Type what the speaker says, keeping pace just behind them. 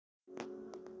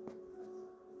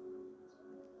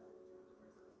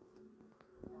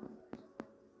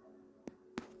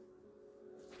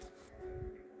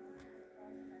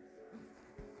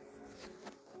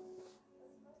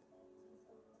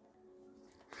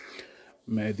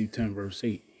Matthew 10 verse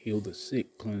 8, heal the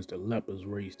sick, cleanse the lepers,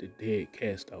 raise the dead,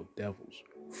 cast out devils.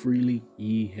 Freely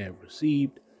ye have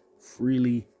received,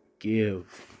 freely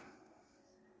give.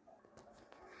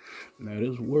 Now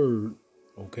this word,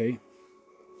 okay,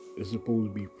 is supposed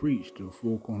to be preached to the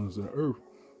four corners of the earth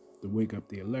to wake up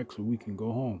the elect so we can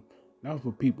go home. Not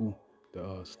for people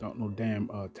to start no damn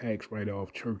tax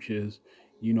write-off churches,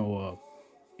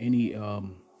 any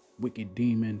wicked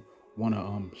demon want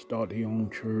to start their own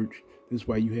church. This is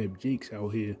why you have jakes out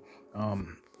here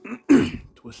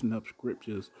twisting up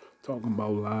scriptures, talking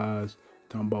about lies,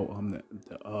 talking about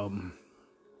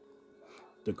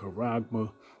the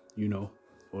charagma,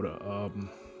 or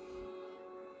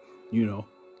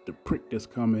the prick that's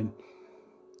coming,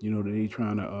 that they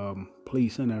trying to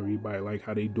place in everybody, like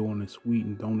how they doing in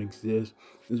Sweden don't exist.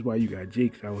 This is why you got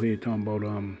jakes out here talking about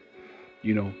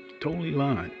totally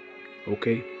lying.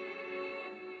 Okay,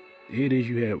 here it is.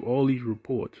 You have all these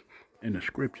reports in the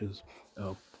scriptures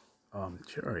of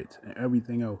chariots and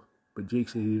everything else, but Jake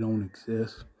said they don't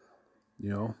exist.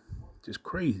 Just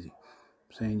crazy.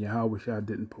 Saying Yahweh Shah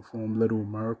didn't perform literal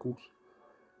miracles.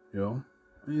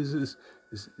 It's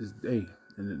hey,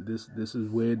 and this is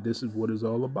what it's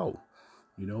all about.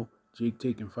 Jake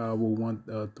taking 501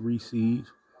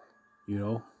 C's.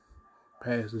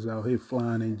 Pastors out here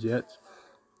flying in jets.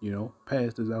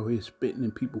 Pastors out here spitting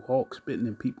in people's hawks, spitting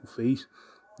in people's face.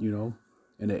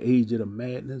 In the age of the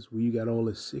madness where you got all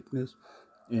this sickness,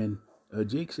 and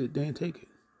Jake said, "Then take it."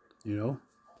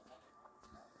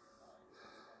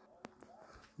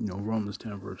 Romans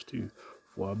 10 verse 2.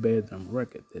 For I bear them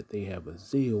record that they have a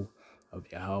zeal of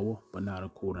Yahweh, but not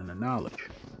according to knowledge.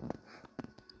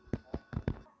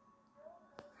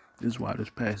 This is why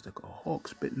this pastor got hawk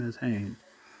spit in his hand,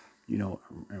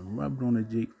 and rubbed on the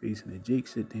Jake face, and the Jake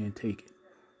sit there and take it.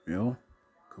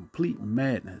 Complete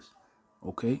madness.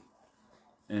 Okay?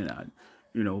 And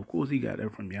of course he got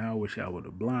that from Yahweh Shah with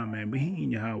a blind man, but he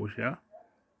ain't Yahweh Shah.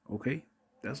 Okay?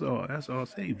 That's our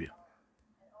savior.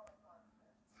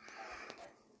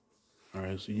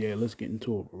 Alright, so yeah, let's get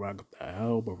into it.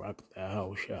 Barakatah,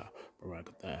 Barakatah Shah,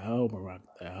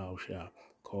 Barakatah Shah.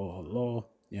 Call Allah,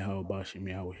 Yahweh Bashim,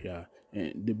 Yahweh Shah.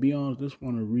 And to be honest, this is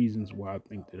one of the reasons why I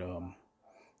think that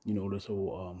this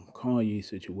whole Kanye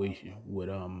situation with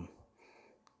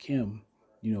Kim,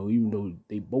 even though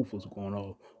they both was going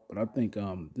off, but I think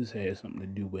this had something to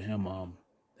do with him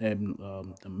having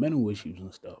the mental issues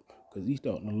and stuff, because he's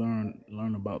starting to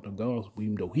learn about the gospel,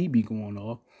 even though he be going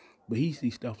off, but he see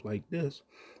stuff like this,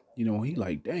 and he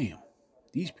like, damn,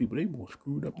 these people, they more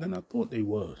screwed up than I thought they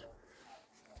was.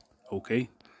 Okay,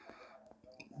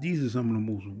 these are some of the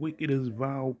most wickedest,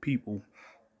 vile people,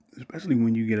 especially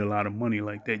when you get a lot of money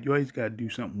like that. You always got to do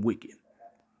something wicked.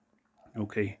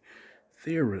 Okay,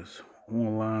 theorists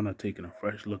online are taking a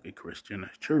fresh look at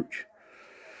Kardashians Church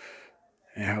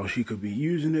and how she could be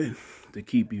using it to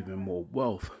keep even more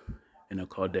wealth in the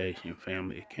Kardashian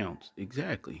family accounts.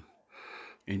 Exactly.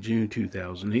 In June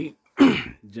 2008,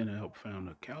 Jenna helped found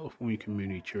a California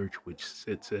community church, which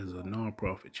sits as a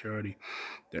nonprofit charity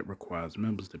that requires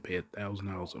members to pay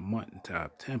 $1,000 a month and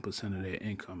tithe 10% of their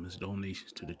income as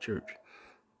donations to the church.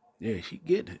 Yeah, she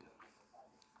get it.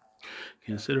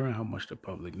 Considering how much the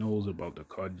public knows about the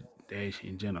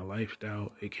Kardashian Jenner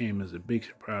lifestyle, it came as a big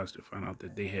surprise to find out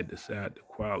that they had decided to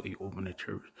quietly open the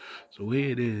church. So here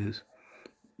it is,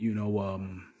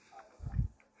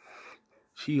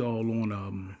 she all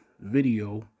on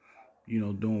video,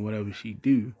 doing whatever she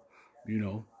do,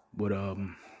 with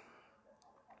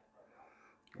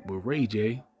Ray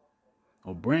J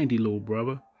or Brandy little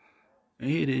brother,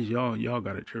 and here it is, y'all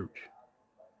got a church.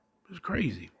 It's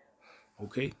crazy,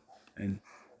 okay? And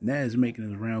now it's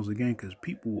making its rounds again because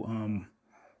people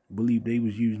believe they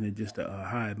was using it just to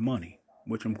hide money,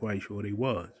 which I'm quite sure they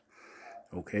was.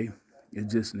 Okay,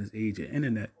 it's just in this age of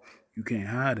internet, you can't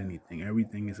hide anything.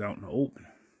 Everything is out in the open.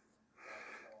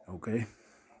 Okay.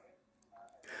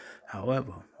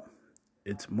 However,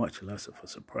 it's much less of a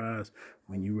surprise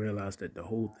when you realize that the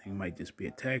whole thing might just be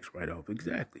a tax write-off.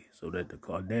 Exactly, so that the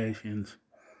Kardashians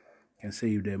can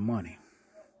save their money.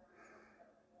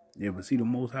 Yeah, but see, the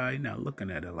Most High not looking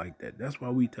at it like that. That's why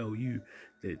we tell you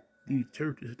that these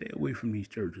churches, stay away from these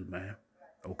churches, man.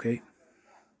 Okay?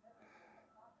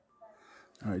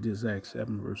 All right, this is Acts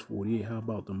 7, verse 48. How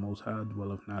about the Most High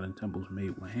dwelleth not in temples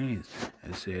made with hands,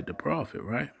 as said the prophet,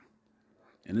 right?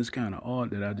 And it's kind of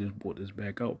odd that I just brought this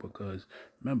back out because,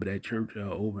 remember that church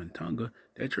over in Tonga,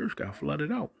 that church got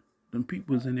flooded out. Them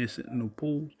people was in there sitting in the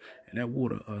pools, and that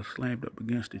water slammed up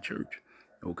against the church,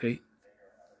 okay?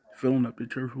 Filling up the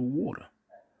church with water.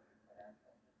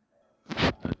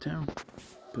 Tim,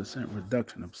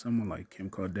 reduction of someone like Kim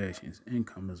Kardashian's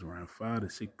income is around $5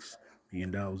 to $6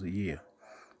 million a year.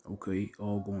 Okay,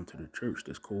 all going to the church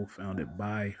that's co-founded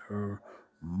by her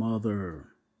mother.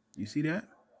 You see that?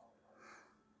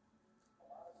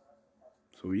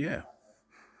 So yeah,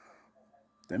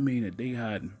 that means that they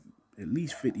had at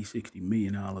least $50-60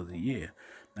 million a year.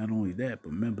 Not only that,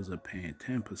 but members are paying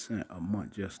 10% a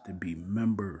month just to be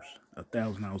members.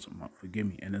 $1,000 a month, forgive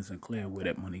me, and it's unclear where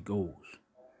that money goes.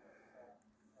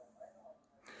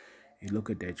 You look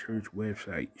at that church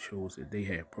website, shows that they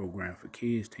have programs for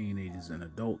kids, teenagers, and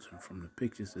adults. And from the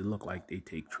pictures, it look like they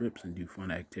take trips and do fun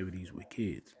activities with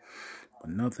kids.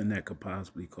 But nothing that could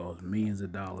possibly cost millions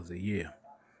of dollars a year.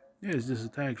 Yeah, it's just a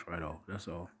tax write-off, that's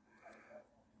all.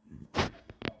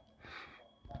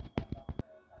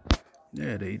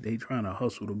 Yeah, they trying to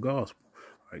hustle the gospel.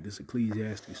 All right, this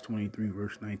Ecclesiastes 23,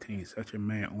 verse 19. Such a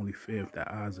man only feareth the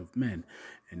eyes of men,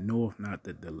 and knoweth not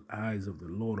that the eyes of the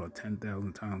Lord are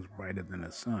 10,000 times brighter than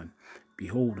the sun,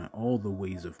 beholding all the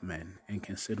ways of men, and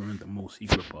considering the most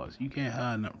secret parts. You can't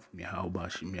hide nothing from Yahweh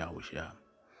Shem Yahweh.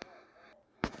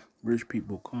 Rich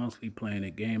people constantly playing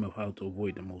a game of how to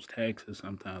avoid the most taxes,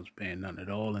 sometimes paying none at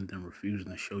all, and then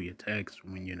refusing to show your taxes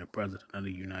when you're the president of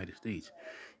the United States.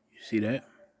 You see that?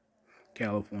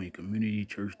 California community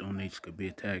church donations could be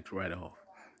a tax write-off.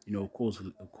 You know, of course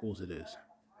it is.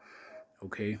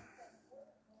 Okay.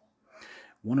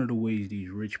 One of the ways these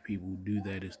rich people do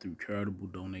that is through charitable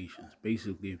donations.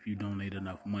 Basically, if you donate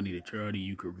enough money to charity,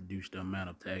 you could reduce the amount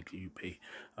of tax you pay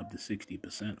up to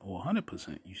 60% or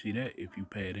 100%. You see that? If you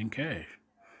pay it in cash.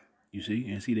 You see?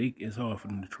 And see, it's hard for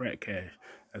them to track cash.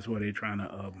 That's why they're trying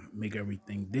to make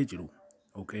everything digital.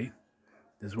 Okay?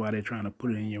 That's why they're trying to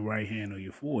put it in your right hand or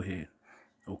your forehead.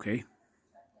 Okay?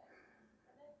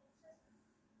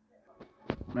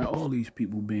 Now, all these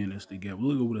people being this together,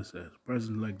 look at what it says.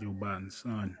 President-elect Joe Biden's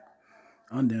son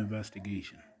under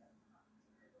investigation.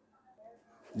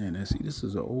 Yeah, now see, this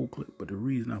is an old clip, but the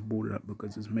reason I brought it up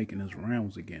because it's making its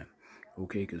rounds again.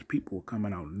 Okay, because people are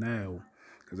coming out now,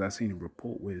 because I seen a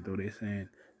report with it, though, they're saying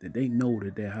that they know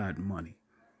that they're hiding money.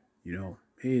 You know,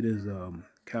 here it is,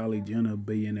 Kylie Jenner,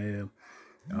 billionaire,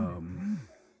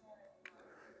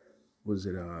 was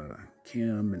it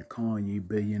Kim and Kanye,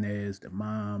 billionaires, the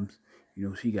moms, you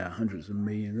know, she got hundreds of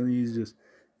millions. I mean, it's just,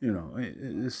 you know,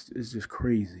 it's just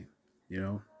crazy, you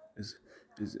know,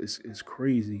 it's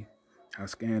crazy how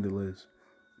scandalous,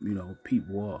 you know,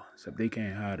 people are, except they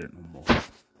can't hide it no more.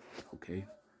 Okay,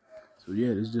 so yeah,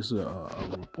 it's just a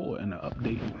report and an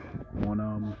update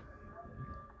on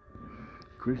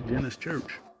Kris Jenner's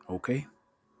church. Okay,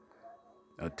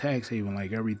 a tax haven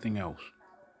like everything else.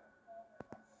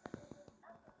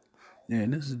 Yeah,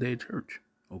 and this is their church,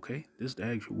 okay? This is the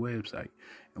actual website.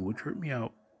 And what tripped me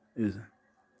out is,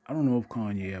 I don't know if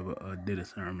Kanye ever did a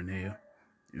sermon here,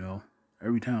 you know?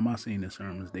 Every time I seen the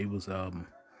sermons, they was, I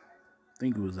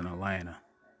think it was in Atlanta,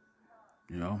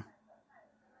 you know?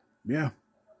 Yeah,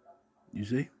 you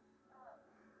see?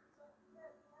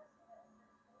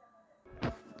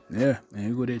 Yeah, and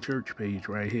you go to their church page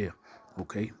right here,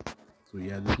 okay? So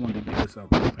yeah, I just wanted to get this out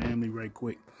to the family right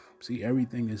quick. See,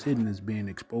 everything is hidden is being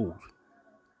exposed.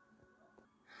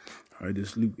 All right,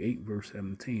 this Luke 8, verse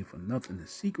 17. For nothing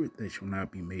is secret that shall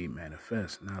not be made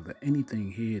manifest, neither anything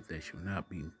hid that shall not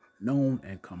be known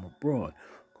and come abroad.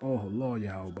 Call her Lord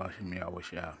Yahweh Bashim Yahweh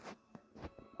Shah.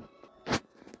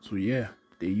 So yeah,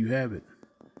 there you have it.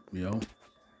 You know,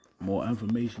 more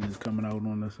information is coming out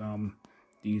on this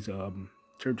these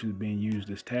churches being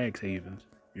used as tax havens.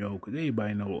 You know, because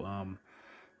everybody know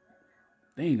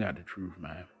they ain't got the truth,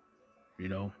 man. You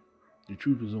know, the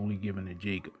truth is only given to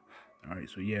Jacob. All right,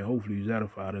 so yeah, hopefully you're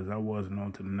edified as I was, and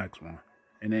on to the next one.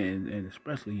 And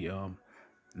especially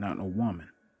not no woman.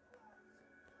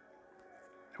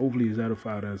 Hopefully you're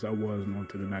edified as I was, and on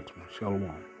to the next one.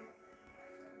 Shalom.